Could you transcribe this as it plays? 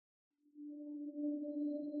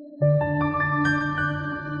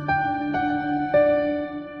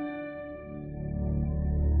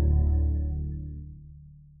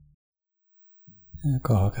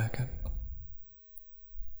Kohokaka.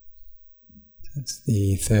 It's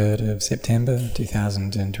the 3rd of September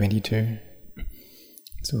 2022.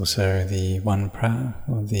 It's also the Wanpra,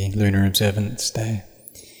 or the Lunar Observance Day,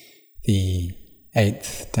 the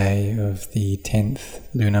 8th day of the 10th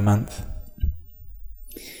lunar month.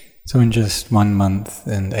 So in just 1 month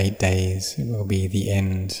and 8 days, it will be the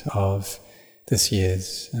end of this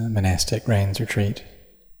year's monastic rains retreat.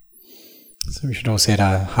 So we should all set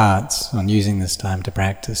our hearts on using this time to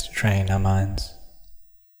practice, to train our minds.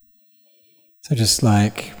 So just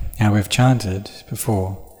like how we've chanted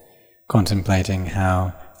before, contemplating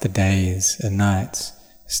how the days and nights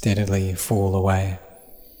steadily fall away.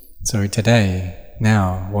 So today,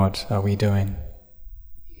 now, what are we doing?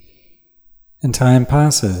 And time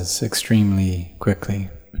passes extremely quickly.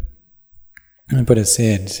 And the Buddha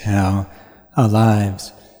said how our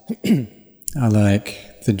lives are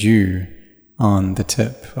like the dew on the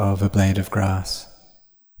tip of a blade of grass.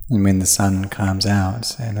 And when the sun comes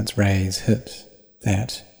out and its rays hit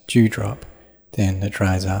that dewdrop, then it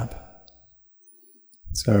dries up.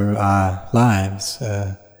 So our lives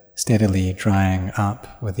are steadily drying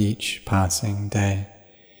up with each passing day.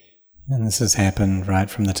 And this has happened right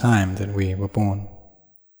from the time that we were born.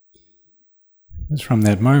 It's from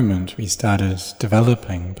that moment we started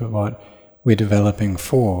developing, but what we're developing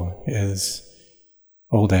for is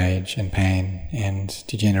old age and pain and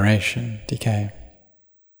degeneration, decay.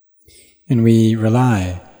 And we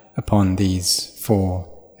rely upon these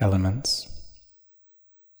 4 elements.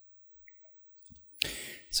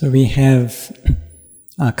 So we have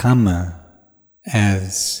our karma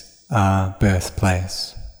as our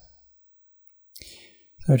birthplace.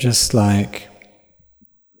 So just like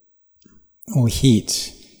all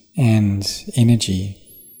heat and energy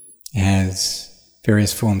has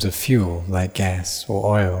various forms of fuel like gas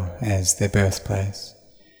or oil as their birthplace.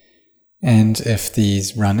 And if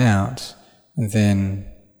these run out, then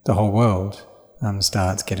the whole world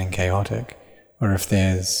starts getting chaotic, or if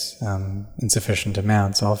there's insufficient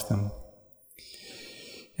amounts of them.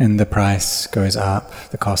 And the price goes up,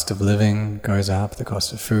 the cost of living goes up, the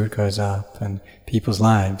cost of food goes up, and people's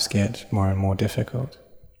lives get more and more difficult.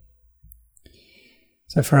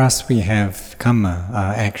 So for us, we have karma,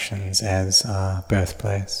 our actions, as our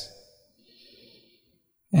birthplace.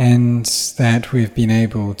 And that we've been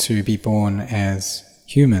able to be born as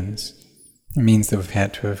humans, it means that we've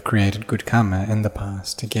had to have created good karma in the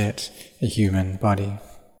past to get a human body.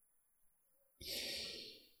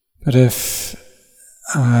 But if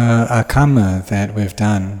our karma that we've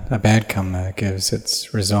done, a bad karma, gives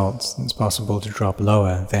its results, it's possible to drop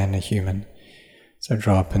lower than a human. So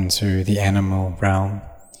drop into the animal realm.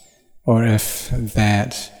 Or if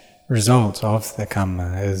that result of the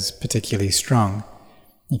karma is particularly strong,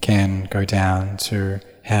 you can go down to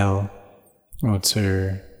hell, or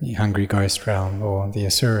to the hungry ghost realm, or the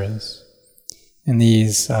asuras. And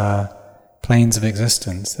these are planes of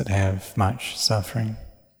existence that have much suffering.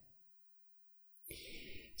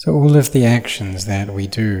 So all of the actions that we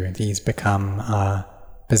do, these become our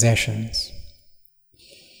possessions.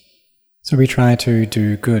 So we try to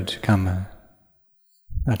do good karma,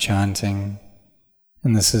 our chanting,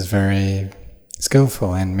 and this is very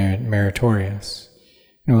skillful and meritorious.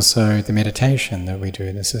 And also the meditation that we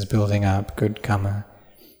do, this is building up good karma.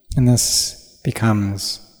 And this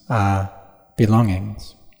becomes our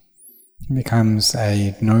belongings. It becomes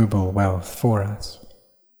a noble wealth for us.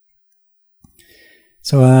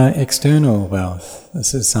 So our external wealth,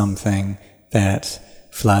 this is something that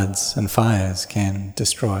floods and fires can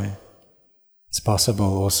destroy. It's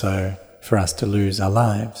possible also for us to lose our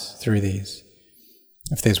lives through these.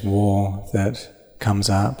 If there's war that comes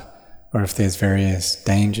up, or if there's various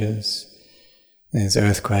dangers, there's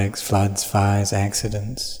earthquakes, floods, fires,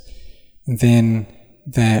 accidents, then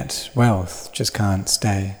that wealth just can't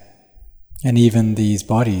stay. And even these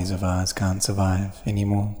bodies of ours can't survive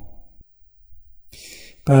anymore.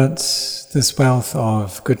 But this wealth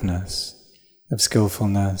of goodness, of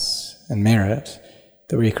skillfulness and merit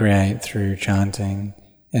that we create through chanting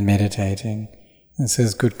and meditating, this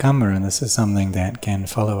is good karma, and this is something that can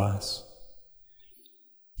follow us.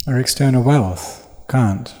 Our external wealth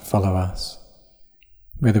can't follow us.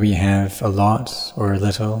 Whether we have a lot or a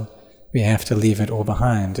little, we have to leave it all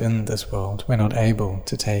behind in this world. We're not able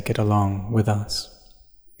to take it along with us.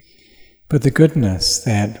 But the goodness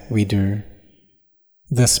that we do,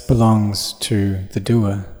 this belongs to the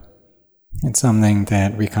doer. It's something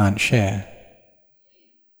that we can't share.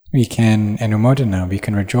 We can anumodana, we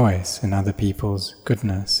can rejoice in other people's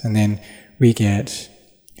goodness, and then we get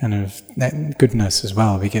kind of that goodness as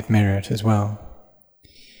well, we get merit as well.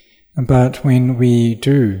 But when we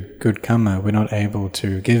do good karma, we're not able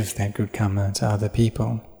to give that good karma to other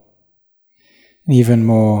people. And even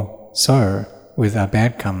more so with our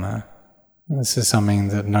bad karma. This is something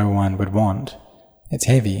that no one would want. It's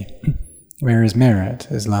heavy, whereas merit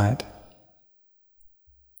is light.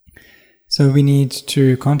 So we need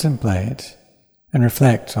to contemplate and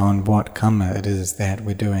reflect on what karma it is that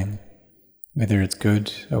we're doing, whether it's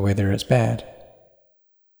good or whether it's bad.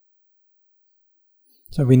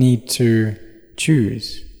 So we need to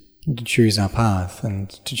choose our path and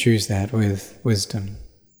to choose that with wisdom.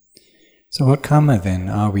 So what karma then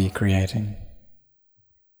are we creating?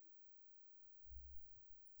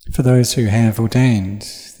 For those who have ordained,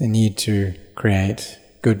 they need to create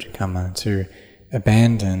good karma, to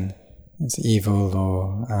abandon its evil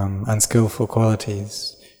or unskillful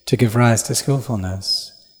qualities, to give rise to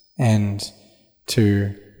skillfulness, and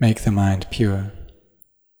to make the mind pure,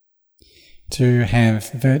 to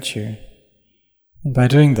have virtue. And by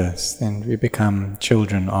doing this, then we become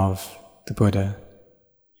children of the Buddha,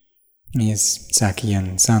 his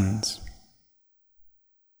Sakyan sons.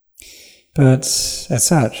 But as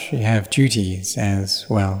such, we have duties as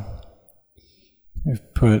well.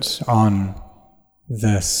 We've put on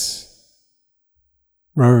this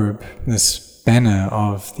robe, this banner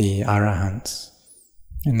of the Arahants,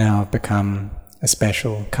 and now become a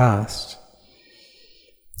special caste,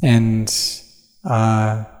 and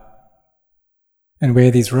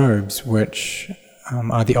wear these robes which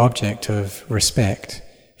are the object of respect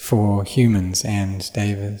for humans and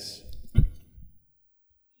devas.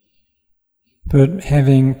 But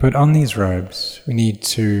having put on these robes, we need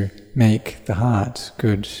to make the heart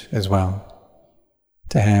good as well,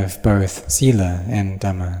 to have both sila and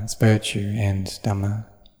dhamma, it's virtue and dhamma.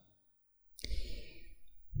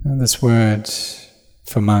 And this word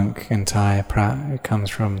for monk in Thai, it comes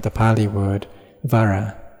from the Pali word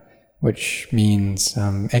vara, which means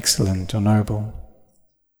excellent or noble.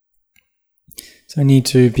 So we need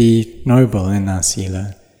to be noble in our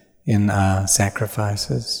sila, in our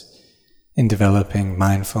sacrifices, in developing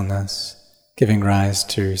mindfulness, giving rise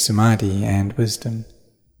to samadhi and wisdom.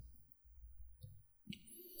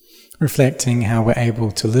 Reflecting how we're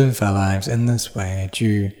able to live our lives in this way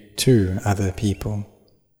due to other people,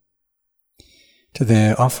 to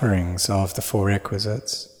their offerings of the four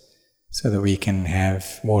requisites, so that we can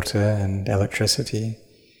have water and electricity.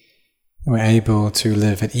 We're able to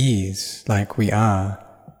live at ease like we are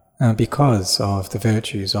because of the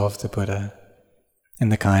virtues of the Buddha,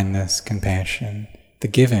 and the kindness, compassion, the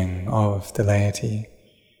giving of the laity,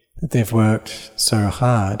 that they've worked so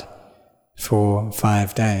hard for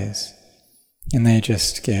 5 days, and they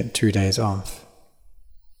just get 2 days off.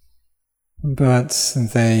 But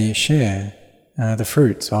they share the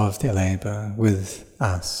fruits of their labour with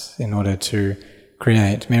us in order to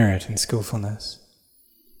create merit and skillfulness.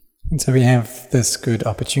 And so we have this good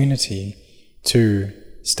opportunity to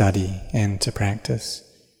study and to practice,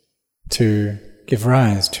 to give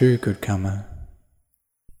rise to good karma.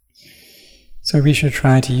 So we should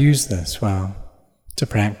try to use this well, to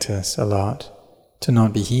practice a lot, to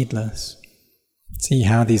not be heedless. See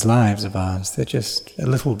how these lives of ours, they're just a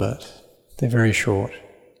little bit, they're very short.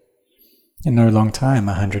 In no long time,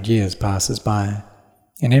 100 years passes by,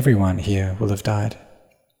 and everyone here will have died.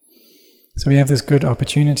 So we have this good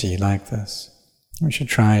opportunity like this. We should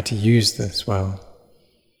try to use this well.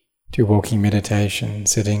 Do walking meditation,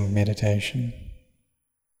 sitting meditation.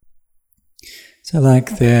 So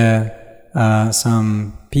like there are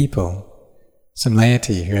some people, some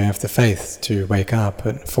laity who have the faith to wake up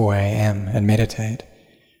at 4 a.m. and meditate,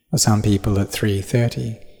 or some people at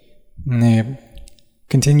 3:30, and they're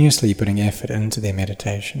continuously putting effort into their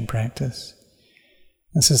meditation practice.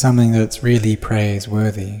 This is something that's really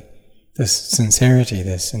praiseworthy, this sincerity,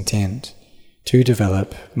 this intent to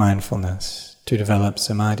develop mindfulness, to develop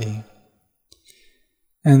samadhi.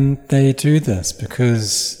 And they do this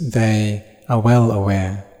because they are well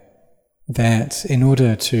aware that in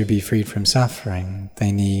order to be freed from suffering,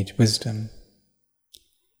 they need wisdom.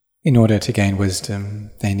 In order to gain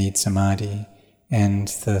wisdom, they need samadhi and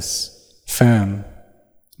this firm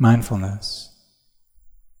mindfulness.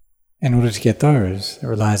 In order to get those, it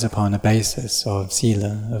relies upon a basis of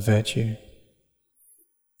sila, of virtue.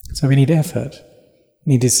 So we need effort.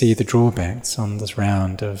 We need to see the drawbacks on this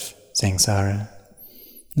round of samsara.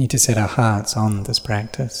 We need to set our hearts on this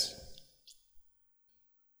practice.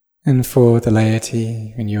 And for the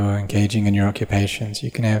laity, when you're engaging in your occupations,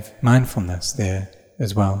 you can have mindfulness there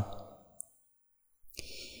as well.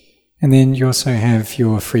 And then you also have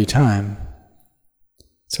your free time.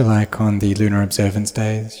 So like on the lunar observance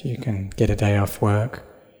days, you can get a day off work,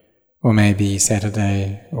 or maybe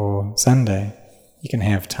Saturday or Sunday, you can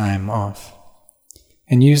have time off.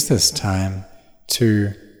 And use this time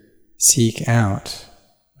to seek out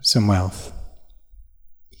some wealth.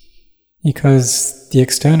 Because the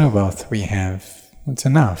external wealth we have, it's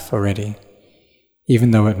enough already.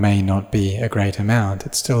 Even though it may not be a great amount,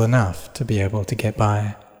 it's still enough to be able to get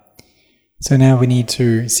by. So now we need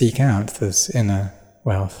to seek out this inner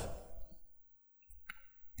wealth.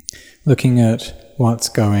 Looking at what's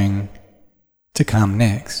going to come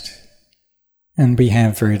next, and we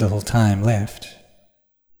have very little time left.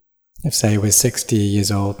 If, say, we're 60 years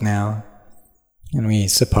old now, and we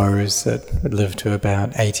suppose that we'd live to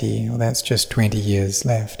about 80, well, that's just 20 years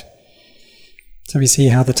left. So we see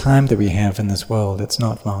how the time that we have in this world, it's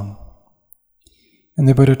not long. And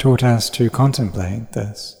the Buddha taught us to contemplate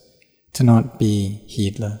this, to not be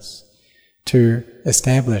heedless, to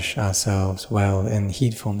establish ourselves well in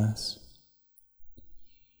heedfulness.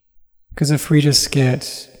 Because if we just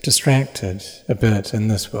get distracted a bit in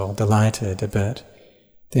this world, delighted a bit,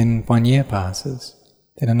 then 1 year passes,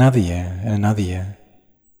 then another year and another year.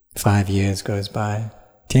 5 years goes by,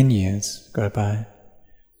 10 years go by,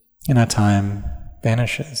 and our time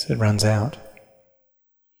vanishes, it runs out.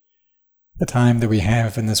 The time that we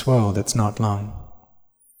have in this world, it's not long.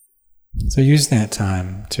 So use that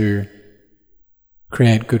time to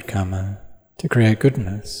create good karma, to create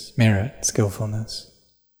goodness, merit, skillfulness.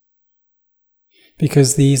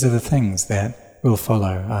 Because these are the things that will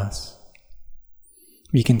follow us.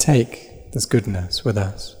 We can take this goodness with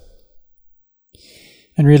us.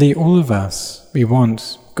 And really all of us, we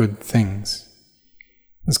want good things.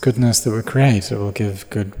 This goodness that we create, it will give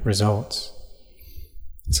good results.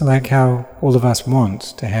 So like how all of us want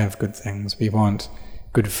to have good things. We want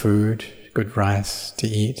good food, good rice to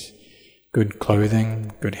eat, good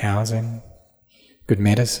clothing, good housing, good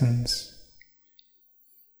medicines.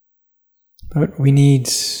 But we need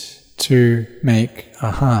to make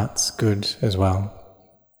our hearts good as well.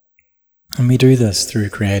 And we do this through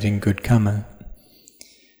creating good karma.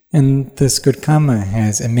 And this good karma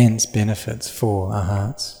has immense benefits for our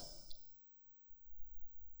hearts.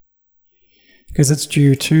 Because it's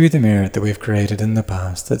due to the merit that we've created in the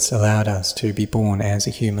past that's allowed us to be born as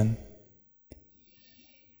a human.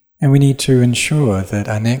 And we need to ensure that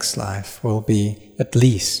our next life will be at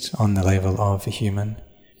least on the level of a human,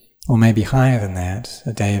 or maybe higher than that,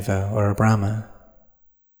 a Deva or a Brahma.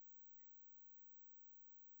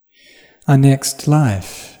 Our next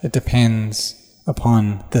life, it depends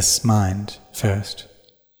upon this mind first.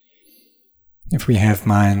 If we have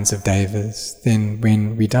minds of Devas, then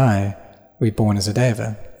when we die, we're born as a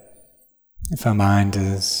Deva. If our mind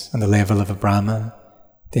is on the level of a Brahma,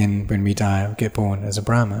 then when we die, we get born as a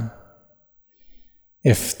Brahma.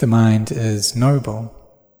 If the mind is noble,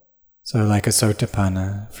 so like a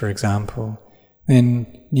Sotapanna, for example,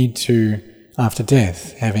 then need to, after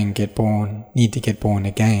death, need to get born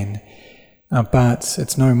again. But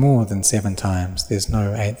it's no more than 7 times, there's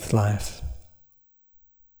no 8th life.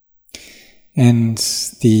 And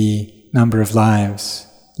the number of lives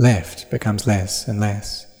left becomes less and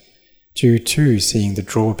less, due to seeing the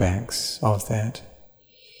drawbacks of that.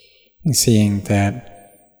 And seeing that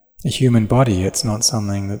a human body, it's not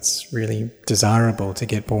something that's really desirable to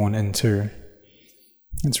get born into.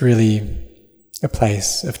 It's really a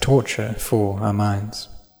place of torture for our minds.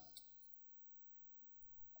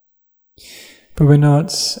 But we're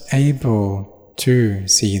not able to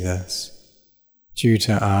see this due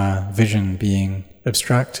to our vision being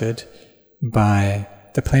obstructed by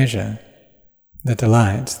the pleasure, the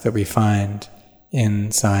delight that we find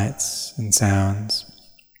in sights and sounds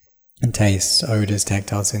and tastes, odours,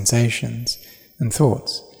 tactile sensations and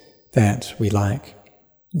thoughts that we like.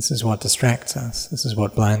 This is what distracts us, this is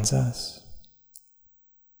what blinds us.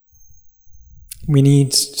 We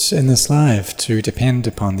need in this life to depend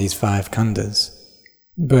upon these 5 khandhas,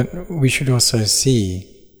 but we should also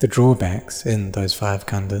see the drawbacks in those 5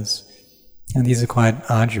 khandhas, and these are quite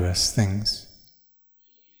arduous things.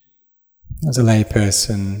 There's a lay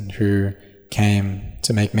person who came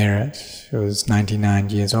to make merit, who was 99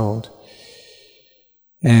 years old,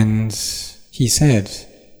 and he said,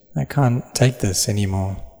 I can't take this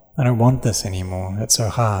anymore, I don't want this anymore, it's so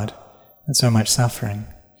hard, it's so much suffering.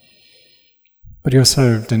 But he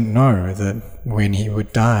also didn't know that when he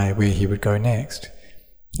would die, where he would go next.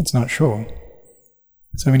 It's not sure.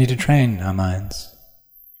 So we need to train our minds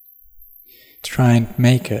to try and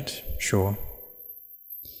make it sure.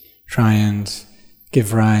 Try and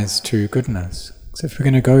give rise to goodness. So if we're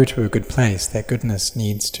going to go to a good place, that goodness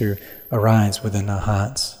needs to arise within our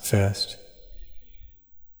hearts first.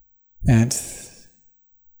 That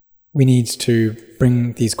we need to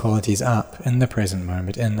bring these qualities up in the present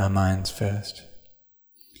moment, in our minds first.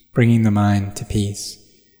 Bringing the mind to peace,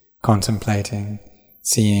 contemplating,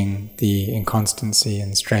 seeing the inconstancy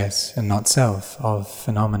and stress and not self of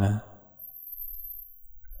phenomena.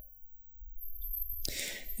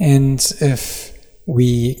 And if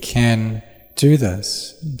we can do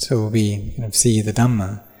this until we kind of see the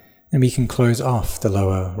Dhamma, then we can close off the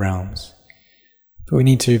lower realms. But we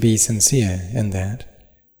need to be sincere in that.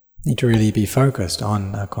 We need to really be focused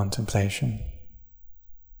on our contemplation.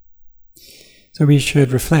 So we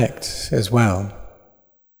should reflect as well.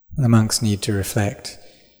 The monks need to reflect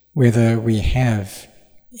whether we have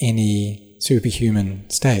any superhuman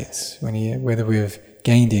states, whether we've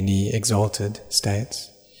gained any exalted states,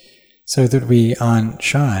 so that we aren't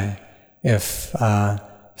shy if our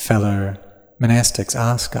fellow monastics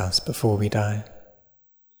ask us before we die.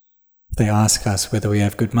 If they ask us whether we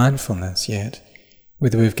have good mindfulness yet,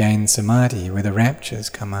 whether we've gained samadhi, whether raptures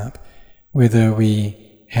come up, whether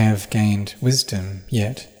we have gained wisdom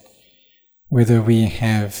yet, whether we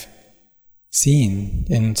have seen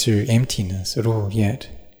into emptiness at all yet.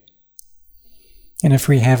 And if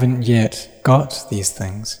we haven't yet got these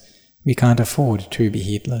things, we can't afford to be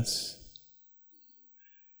heedless.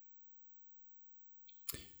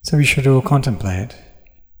 So we should all contemplate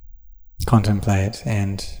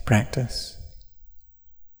and practice.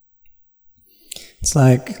 It's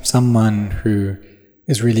like someone who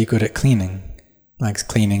is really good at cleaning, likes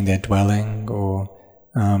cleaning their dwelling or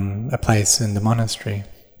a place in the monastery,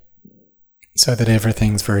 so that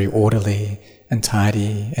everything's very orderly and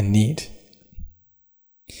tidy and neat.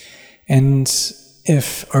 And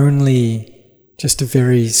if only just a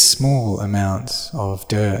very small amount of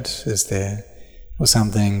dirt is there, or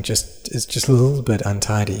something is just a little bit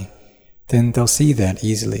untidy, then they'll see that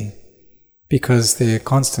easily, because they're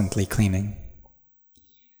constantly cleaning.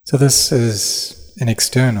 So this is an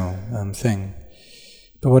external thing.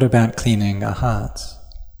 But what about cleaning our hearts?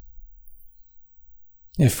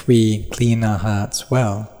 If we clean our hearts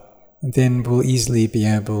well, then we'll easily be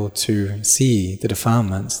able to see the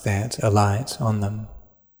defilements that alight on them.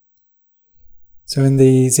 So in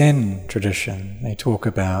the Zen tradition, they talk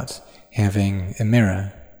about having a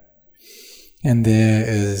mirror, and there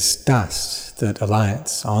is dust that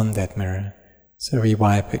alights on that mirror, so we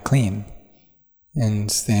wipe it clean, and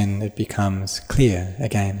then it becomes clear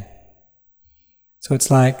again. So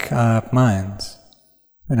it's like our minds.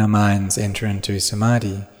 When our minds enter into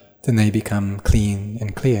samadhi, then they become clean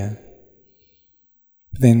and clear.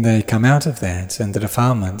 Then they come out of that, and the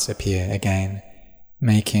defilements appear again,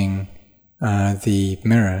 making the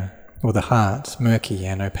mirror or the heart murky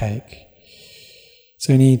and opaque.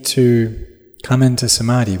 So we need to come into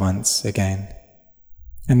samadhi once again,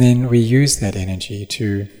 and then we use that energy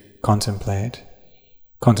to contemplate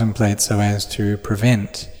so as to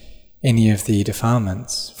prevent any of the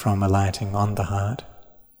defilements from alighting on the heart,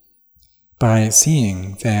 by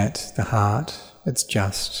seeing that the heart, it's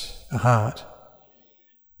just a heart.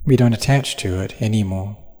 We don't attach to it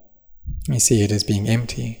anymore. We see it as being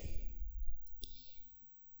empty.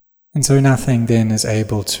 And so nothing then is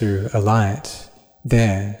able to alight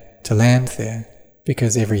there, to land there,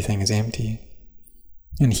 because everything is empty.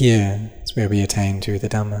 And here is where we attain to the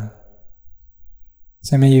Dhamma.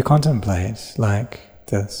 So may you contemplate like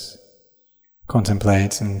this.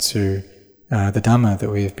 Contemplate into the Dhamma that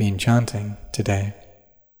we have been chanting today.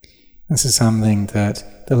 This is something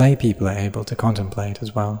that the lay people are able to contemplate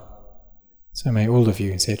as well. So may all of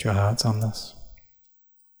you set your hearts on this.